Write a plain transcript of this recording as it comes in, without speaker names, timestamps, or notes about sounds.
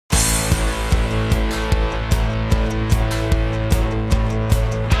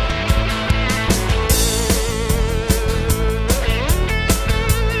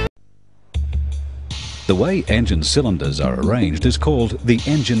The way engine cylinders are arranged is called the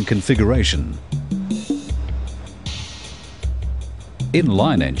engine configuration.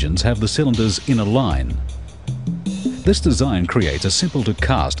 Inline engines have the cylinders in a line. This design creates a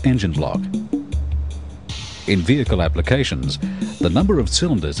simple-to-cast engine block. In vehicle applications, the number of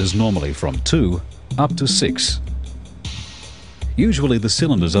cylinders is normally from 2 up to 6. Usually the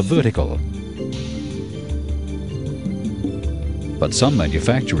cylinders are vertical, but some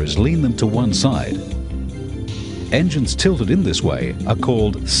manufacturers lean them to one side. Engines tilted in this way are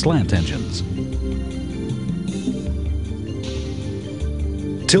called slant engines.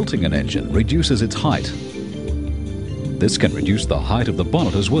 Tilting an engine reduces its height. This can reduce the height of the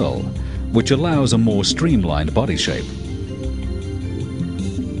bonnet as well, which allows a more streamlined body shape.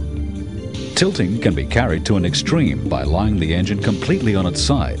 Tilting can be carried to an extreme by lying the engine completely on its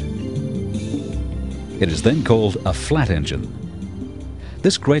side. It is then called a flat engine.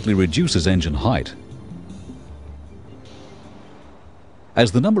 This greatly reduces engine height.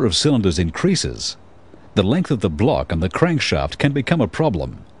 As the number of cylinders increases, the length of the block and the crankshaft can become a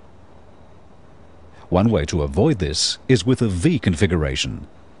problem. One way to avoid this is with a V configuration.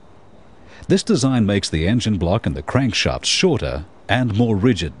 This design makes the engine block and the crankshaft shorter and more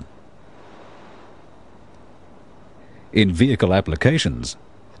rigid. In vehicle applications,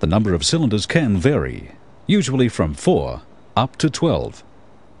 the number of cylinders can vary, usually from 4 up to 12.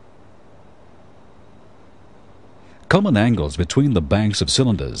 Common angles between the banks of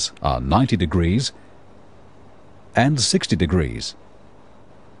cylinders are 90 degrees and 60 degrees.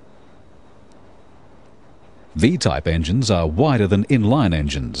 V-type engines are wider than inline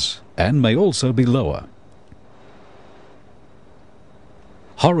engines and may also be lower.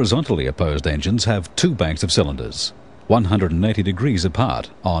 Horizontally opposed engines have 2 banks of cylinders, 180 degrees apart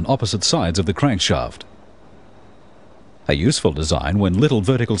on opposite sides of the crankshaft. A useful design when little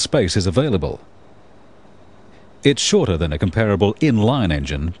vertical space is available. It's shorter than a comparable inline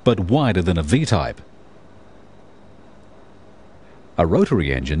engine, but wider than a V-type. A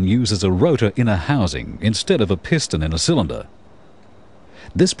rotary engine uses a rotor in a housing instead of a piston in a cylinder.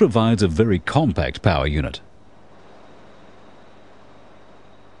 This provides a very compact power unit.